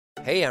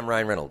Hey, I'm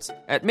Ryan Reynolds.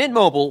 At Mint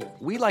Mobile,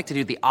 we like to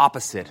do the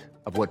opposite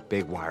of what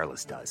Big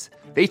Wireless does.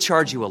 They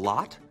charge you a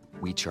lot,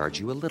 we charge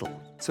you a little.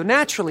 So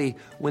naturally,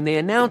 when they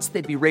announced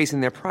they'd be raising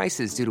their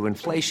prices due to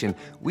inflation,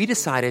 we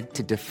decided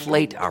to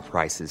deflate our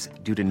prices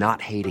due to not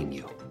hating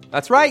you.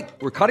 That's right.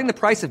 We're cutting the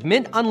price of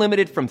Mint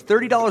Unlimited from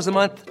 $30 a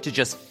month to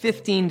just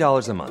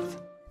 $15 a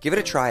month. Give it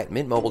a try at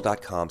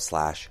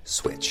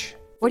mintmobile.com/switch.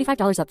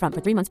 $45 up front for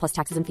 3 months plus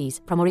taxes and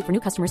fees. Promo rate for new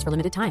customers for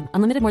limited time.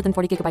 Unlimited more than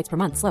 40 gigabytes per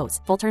month. Slows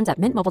full terms at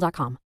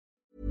mintmobile.com.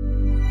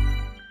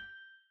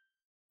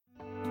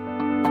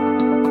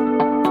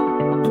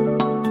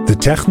 The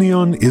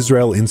Technion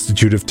Israel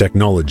Institute of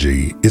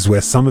Technology is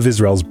where some of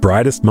Israel's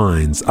brightest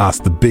minds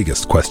ask the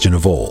biggest question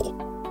of all.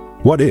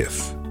 What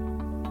if?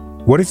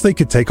 What if they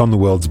could take on the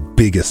world's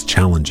biggest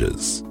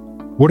challenges?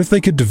 What if they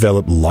could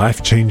develop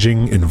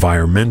life-changing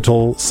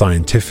environmental,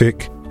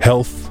 scientific,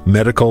 health,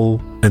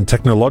 medical, and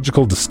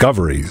technological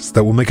discoveries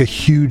that will make a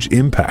huge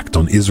impact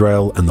on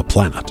Israel and the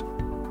planet?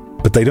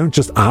 But they don't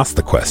just ask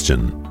the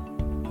question,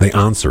 they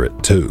answer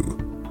it too.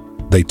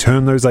 They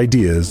turn those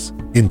ideas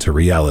into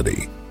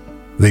reality.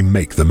 They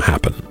make them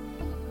happen.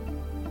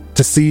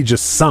 To see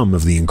just some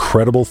of the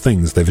incredible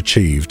things they've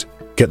achieved,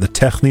 get the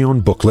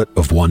Technion Booklet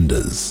of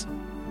Wonders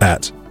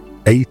at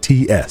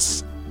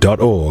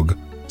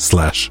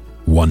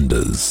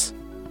ats.org/wonders.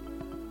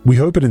 We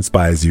hope it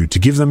inspires you to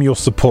give them your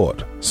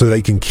support so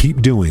they can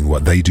keep doing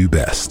what they do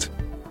best.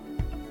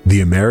 The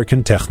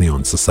American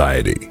Technion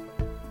Society.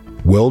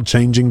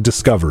 World-changing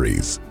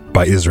discoveries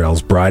by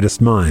Israel's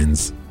brightest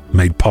minds,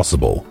 made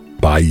possible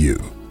by you.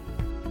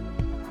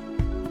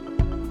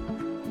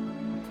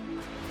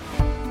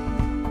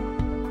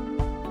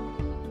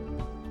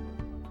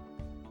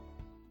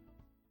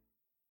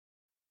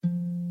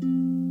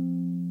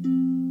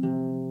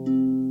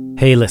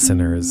 Hey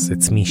listeners,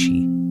 it's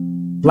Mishi.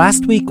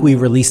 Last week we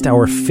released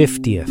our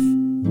 50th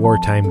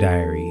Wartime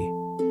Diary.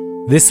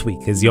 This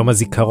week is Yom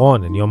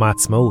HaZikaron and Yom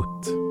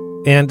HaAtzmaut.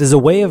 And as a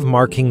way of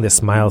marking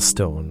this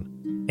milestone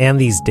and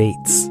these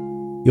dates,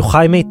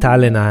 Yochai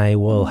Meital and I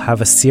will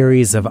have a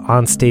series of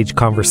onstage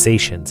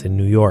conversations in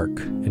New York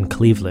and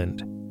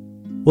Cleveland.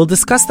 We'll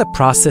discuss the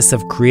process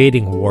of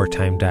creating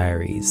Wartime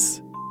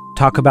Diaries,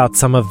 talk about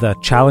some of the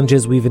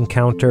challenges we've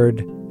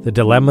encountered, the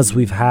dilemmas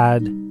we've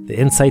had, the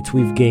insights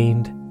we've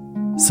gained.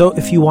 So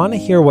if you want to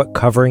hear what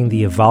covering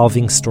the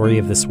evolving story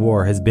of this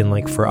war has been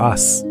like for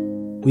us,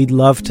 we'd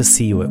love to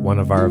see you at one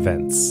of our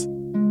events.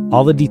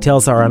 All the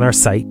details are on our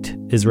site,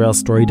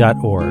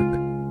 israelstory.org.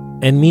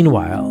 And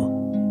meanwhile,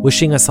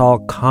 wishing us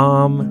all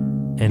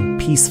calm and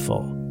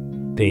peaceful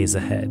days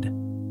ahead.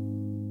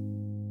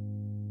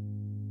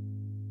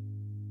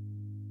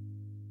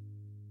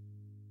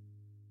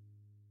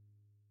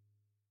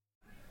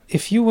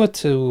 If you were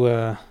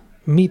to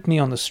meet me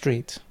on the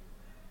street,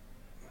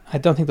 I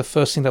don't think the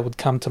first thing that would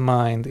come to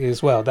mind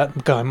is, well,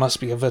 that guy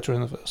must be a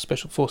veteran of a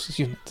Special Forces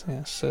unit.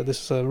 Yes,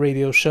 this is a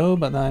radio show,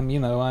 but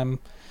I'm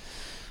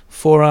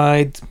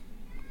four-eyed,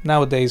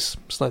 nowadays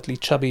slightly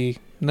chubby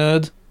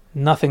nerd.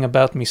 Nothing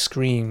about me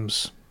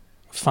screams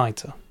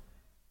fighter.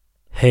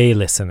 Hey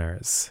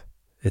listeners,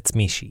 it's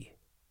Mishi.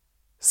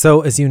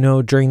 So as you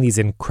know, during these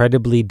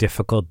incredibly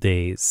difficult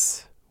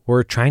days,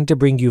 we're trying to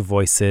bring you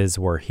voices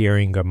we're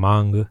hearing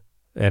among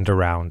and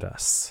around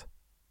us.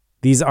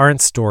 These aren't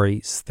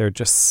stories, they're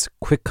just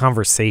quick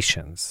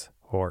conversations,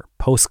 or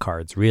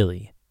postcards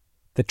really,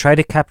 that try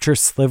to capture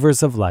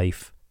slivers of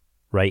life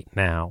right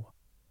now.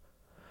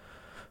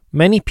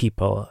 Many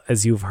people,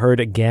 as you've heard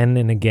again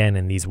and again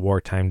in these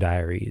wartime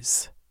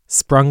diaries,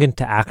 sprung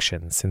into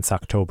action since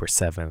October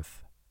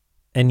 7th.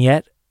 And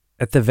yet,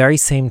 at the very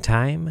same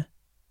time,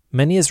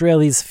 many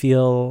Israelis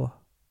feel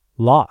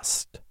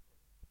lost.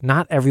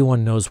 Not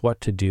everyone knows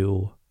what to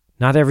do.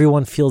 Not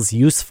everyone feels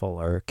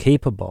useful or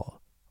capable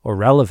or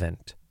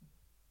relevant.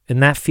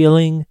 And that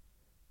feeling,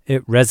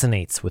 it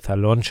resonates with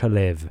Alon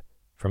Shalev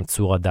from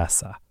Tzur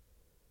Adasa.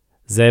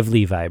 Zev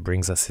Levi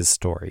brings us his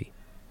story.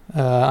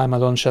 I'm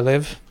Alon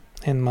Shalev.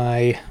 In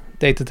my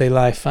day-to-day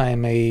life, I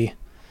am a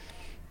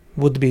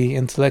would-be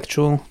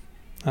intellectual.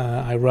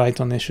 I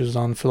write on issues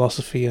on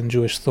philosophy and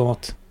Jewish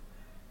thought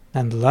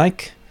and the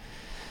like.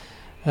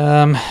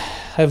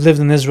 I've lived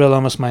in Israel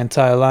almost my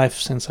entire life,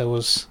 since I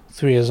was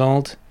 3 years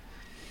old.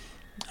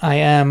 I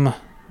am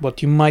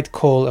what you might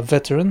call a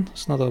veteran.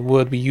 It's not a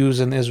word we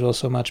use in Israel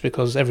so much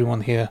because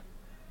everyone here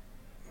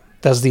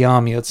does the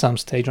army at some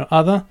stage or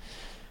other.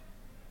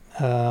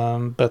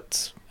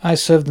 But I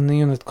served in a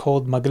unit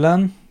called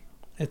Maglan.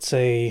 It's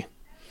a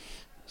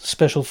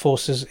special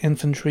forces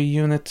infantry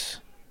unit,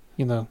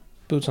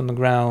 boots on the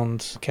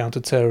ground,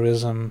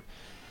 counter-terrorism.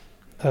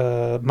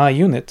 My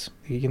unit,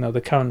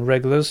 the current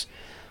regulars,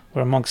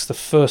 were amongst the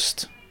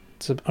first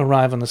to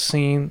arrive on the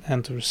scene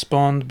and to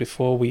respond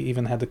before we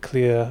even had a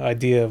clear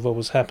idea of what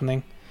was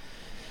happening.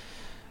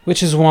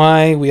 Which is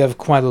why we have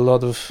quite a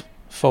lot of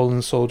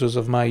fallen soldiers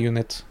of my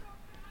unit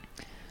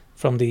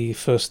from the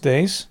first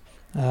days.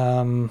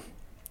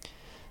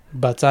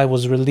 But I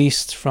was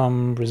released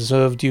from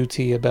reserve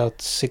duty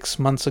about 6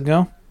 months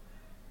ago,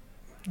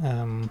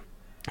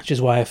 which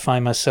is why I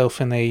find myself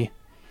in a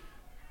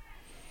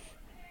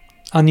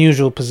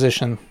unusual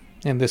position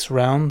in this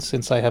round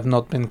since I have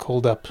not been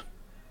called up.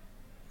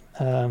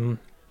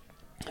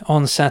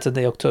 On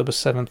Saturday, October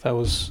 7th, I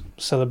was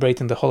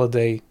celebrating the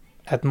holiday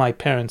at my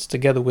parents'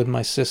 together with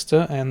my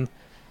sister, and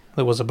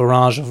there was a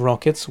barrage of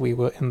rockets. We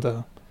were in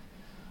the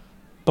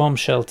bomb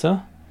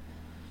shelter.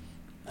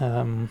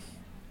 And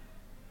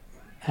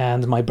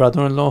my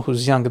brother-in-law,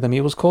 who's younger than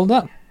me, was called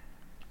up.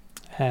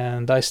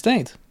 And I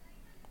stayed.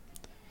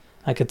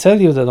 I could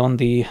tell you that on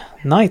the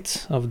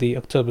night of the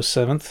October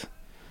 7th,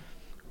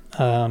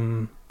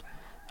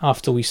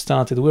 after we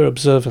started, we were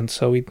observant,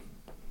 so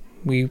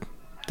we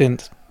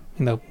didn't,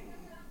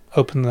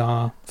 open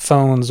our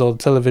phones or the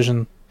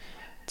television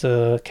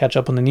to catch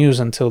up on the news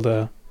until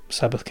the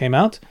Sabbath came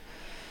out.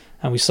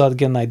 And we started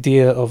getting an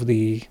idea of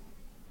the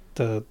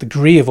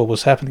degree of what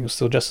was happening. It was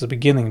still just the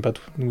beginning, but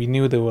we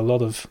knew there were a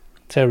lot of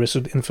terrorists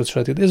who'd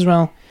infiltrated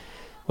Israel.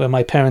 Where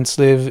my parents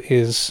live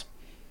is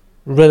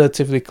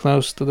relatively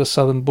close to the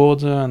southern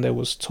border, and there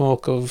was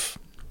talk of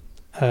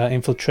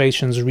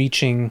infiltrations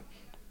reaching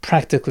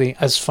practically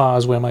as far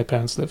as where my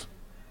parents live.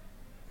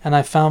 And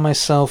I found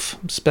myself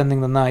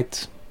spending the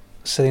night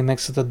sitting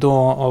next to the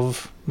door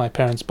of my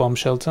parents' bomb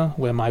shelter,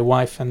 where my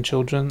wife and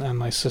children and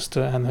my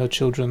sister and her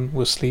children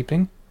were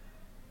sleeping,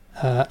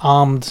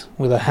 armed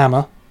with a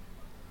hammer,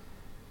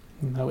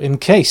 in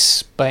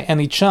case, by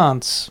any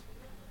chance,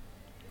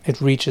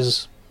 it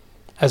reaches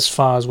as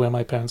far as where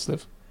my parents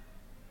live,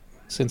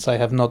 since I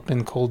have not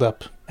been called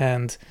up.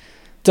 And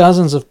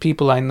dozens of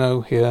people I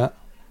know here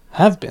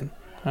have been,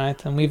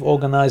 right? And we've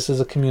organized as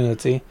a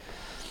community,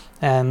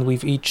 and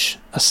we've each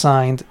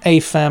assigned a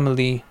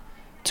family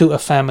to a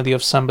family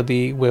of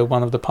somebody where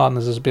one of the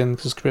partners has been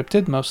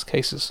conscripted, most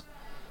cases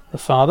the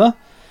father.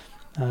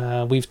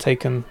 We've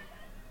taken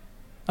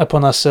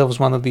upon ourselves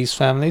one of these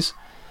families.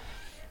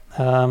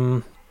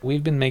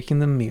 We've been making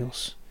them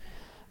meals.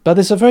 But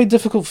it's a very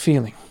difficult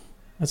feeling.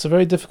 It's a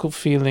very difficult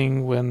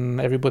feeling when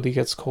everybody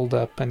gets called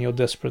up and you're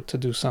desperate to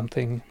do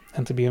something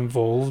and to be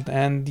involved.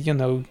 And,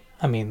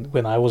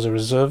 when I was a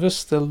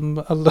reservist,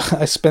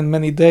 I spent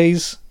many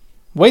days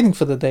waiting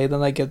for the day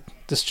that I get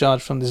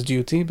discharged from this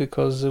duty,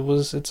 because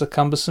it's a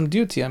cumbersome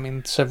duty.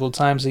 Several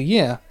times a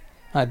year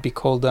I'd be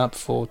called up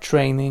for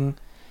training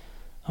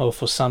or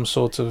for some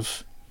sort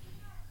of,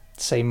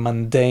 say,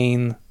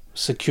 mundane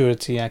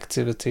security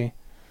activity.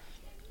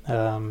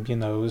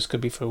 This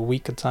could be for a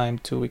week at a time,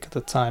 2 weeks at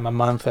a time, a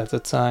month at a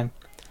time.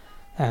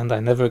 And I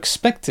never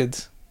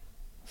expected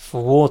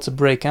for war to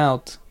break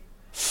out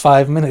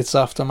 5 minutes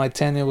after my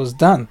tenure was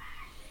done.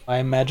 I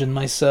imagined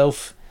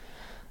myself,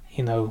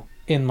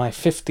 in my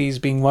 50s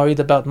being worried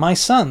about my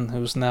son,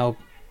 who's now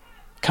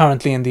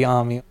currently in the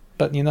army.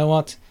 But you know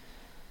what?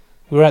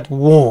 We're at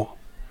war.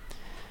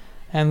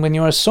 And when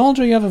you're a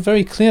soldier, you have a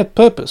very clear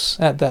purpose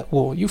at that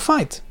war. You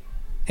fight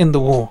in the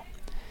war.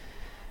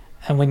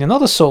 And when you're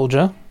not a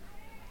soldier,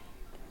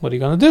 what are you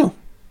going to do?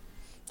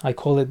 I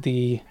call it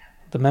the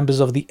members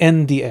of the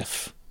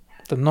NDF,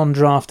 the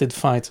non-drafted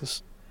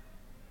fighters.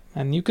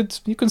 And you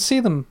can see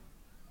them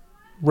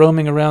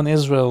roaming around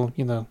Israel,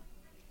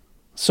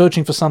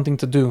 searching for something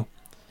to do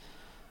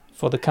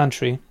for the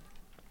country,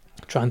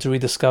 trying to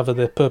rediscover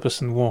their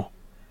purpose in war.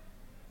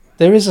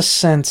 There is a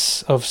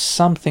sense of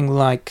something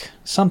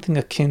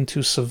akin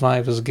to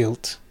survivor's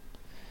guilt,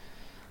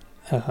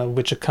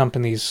 which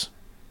accompanies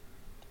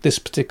this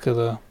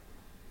particular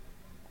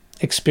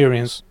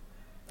experience.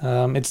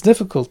 It's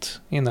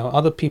difficult,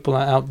 other people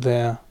are out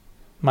there,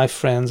 my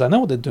friends, I know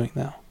what they're doing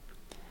now.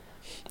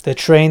 They're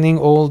training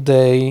all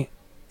day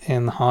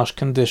in harsh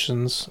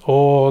conditions,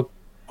 or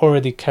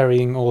already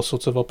carrying all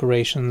sorts of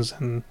operations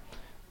and,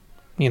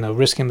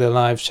 risking their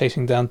lives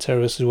chasing down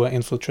terrorists who are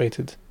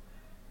infiltrated.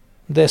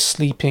 They're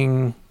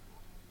sleeping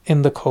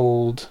in the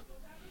cold,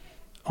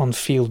 on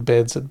field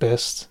beds at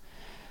best.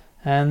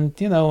 And,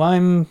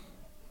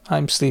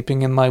 I'm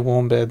sleeping in my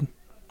warm bed,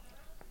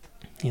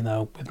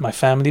 with my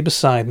family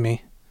beside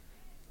me.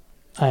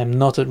 I am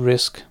not at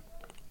risk.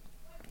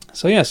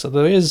 So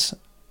there is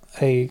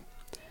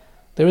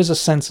a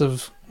sense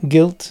of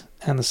guilt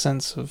and a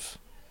sense of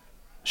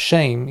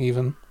shame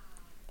even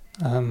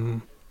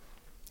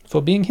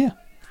for being here.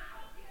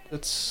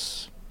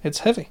 It's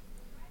heavy.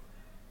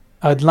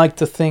 I'd like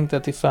to think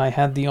that if I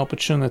had the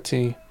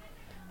opportunity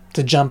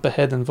to jump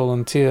ahead and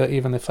volunteer,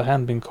 even if I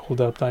hadn't been called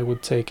up, I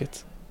would take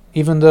it.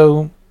 Even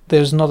though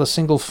there's not a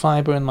single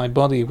fiber in my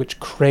body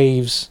which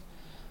craves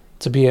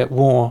to be at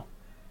war.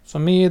 For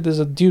me, it is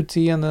a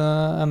duty and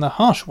a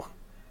harsh one.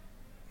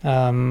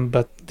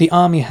 But the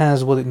army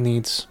has what it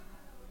needs.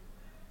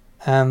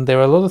 And there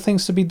are a lot of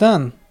things to be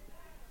done,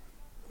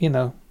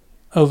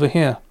 over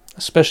here.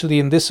 Especially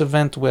in this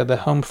event where the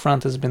home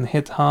front has been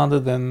hit harder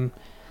than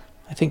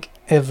I think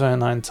ever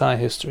in our entire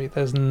history.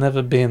 There's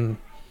never been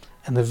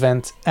an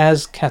event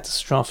as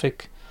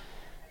catastrophic,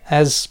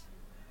 as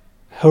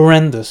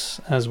horrendous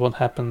as what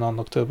happened on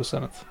October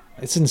 7th.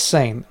 It's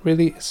insane.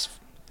 Really,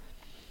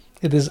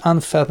 it is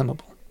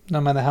unfathomable. No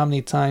matter how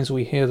many times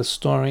we hear the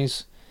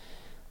stories,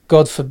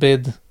 God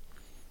forbid,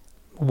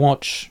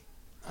 watch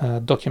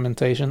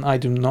documentation. I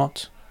do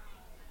not.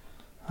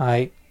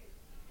 I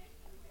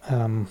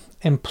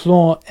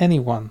implore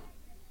anyone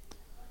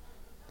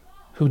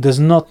who does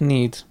not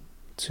need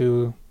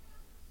to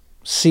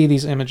see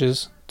these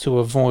images to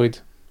avoid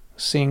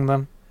seeing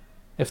them.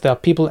 If there are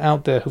people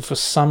out there who for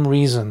some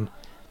reason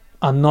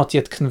are not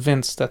yet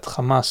convinced that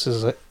Hamas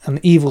is an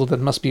evil that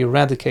must be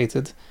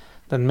eradicated,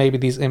 then maybe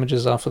these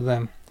images are for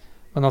them,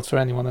 but not for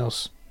anyone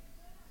else.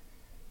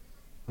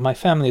 My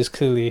family is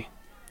clearly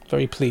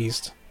very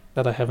pleased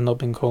that I have not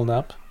been called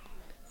up.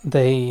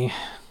 They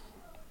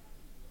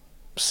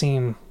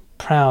seem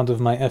proud of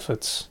my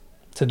efforts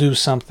to do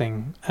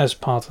something as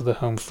part of the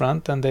home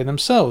front, and they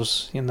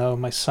themselves,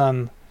 my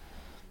son,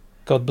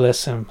 God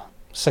bless him,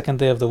 second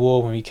day of the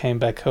war when we came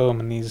back home,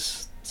 and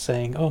he's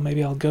saying,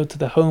 maybe I'll go to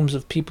the homes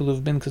of people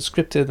who've been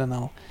conscripted and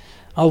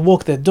I'll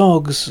walk their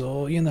dogs,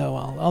 or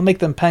I'll make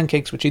them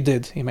pancakes, which he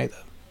did. He made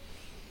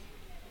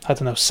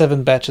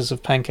 7 batches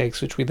of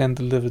pancakes, which we then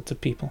delivered to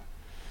people.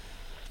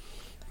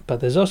 But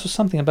there's also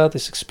something about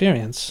this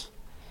experience.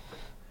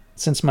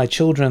 Since my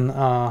children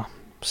are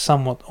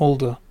somewhat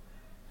older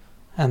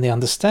and they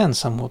understand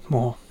somewhat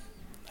more,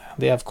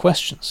 they have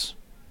questions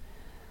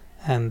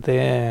and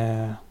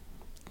they're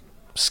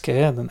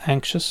scared and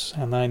anxious,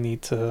 and I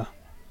need to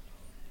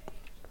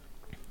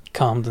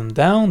calm them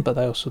down, but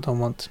I also don't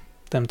want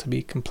them to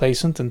be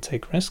complacent and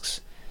take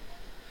risks.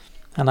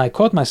 And I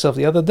caught myself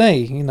the other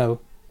day,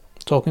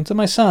 talking to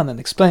my son and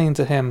explaining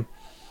to him,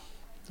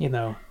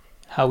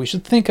 how we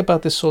should think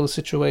about this sort of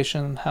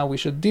situation, how we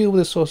should deal with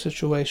this sort of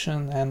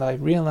situation, and I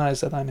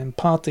realized that I'm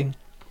imparting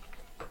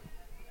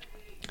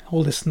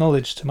all this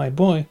knowledge to my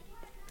boy,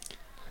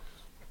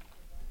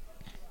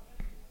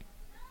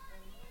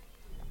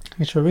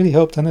 which I really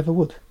hoped I never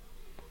would.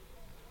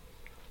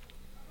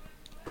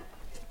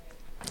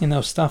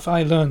 Stuff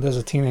I learned as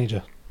a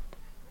teenager.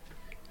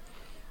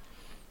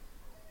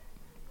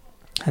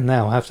 And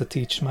now I have to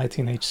teach my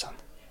teenage son.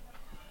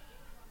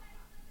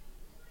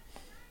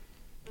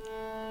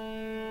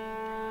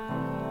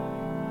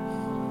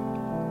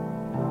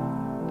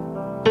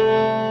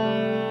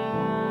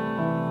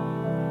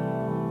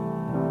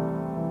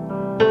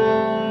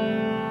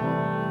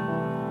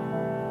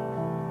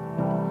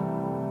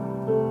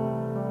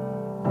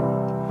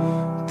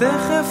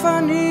 תכף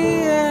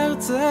אני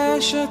ארצה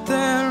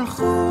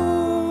שתלכו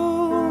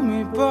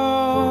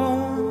מפה,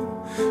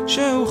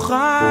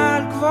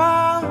 שאוכל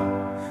כבר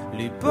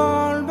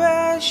ליפול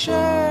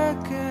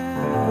בשקט,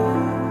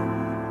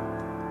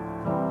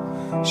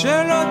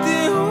 שלא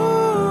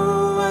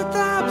תראו את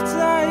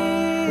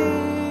הפצעים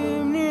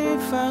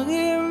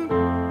נפערים,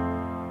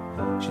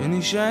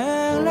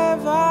 שנשאר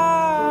לבד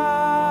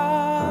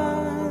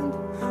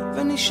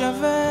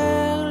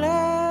ונשבר לאט.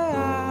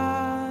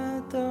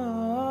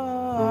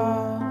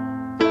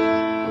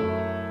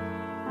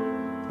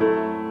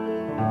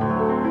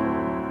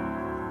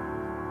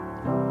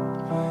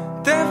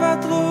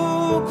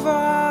 תוותרו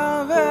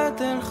כבר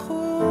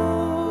ותלכו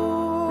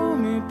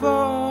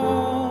מפה,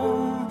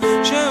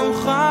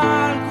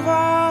 שאוכל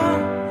כבר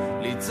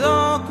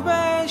לצעוק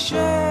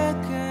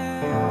בשקט,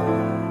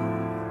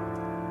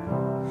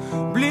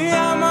 בלי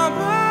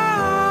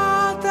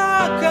המבט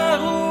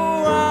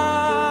הקרוע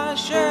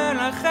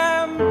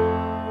שלכם,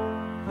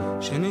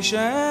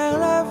 שנשאר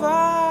לבד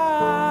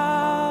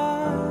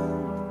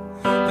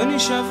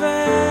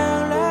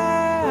ונשבר לאט.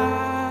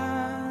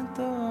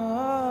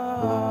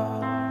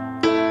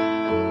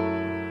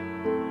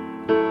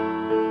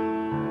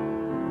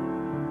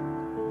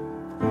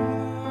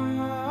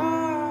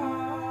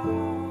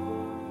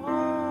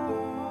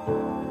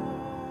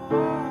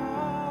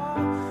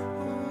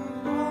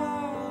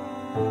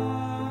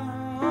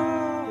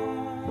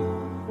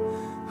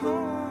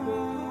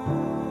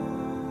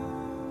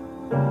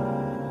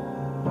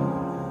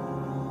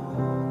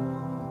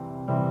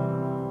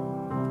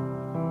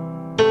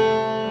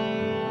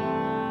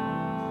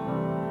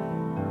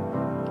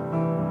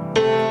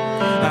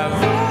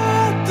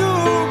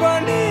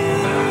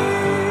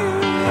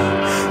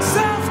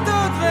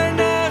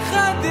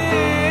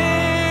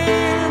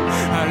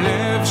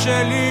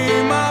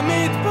 שלי מה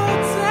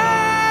מתפוצץ,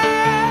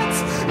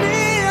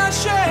 מי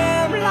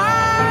אשם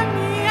לה,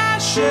 מי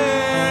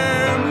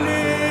אשם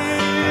לי,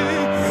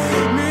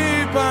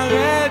 מי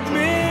פרד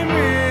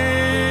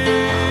ממי,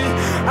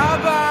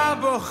 אבא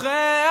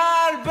בוכה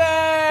על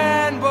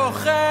בן,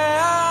 בוכה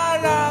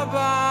על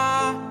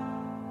אבא.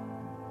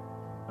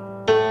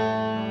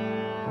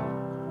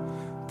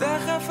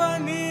 תכף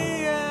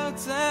אני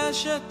ארצה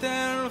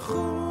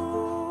שתלכו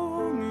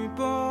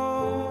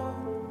מפה,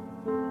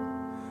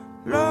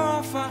 לא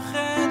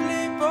אפחד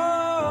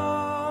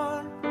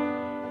ליפול,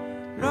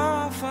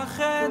 לא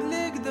אפחד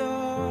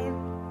לגדול,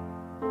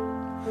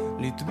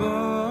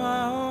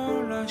 לטבוע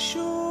או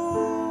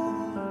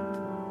לשוט,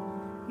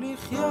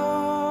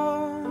 לחיות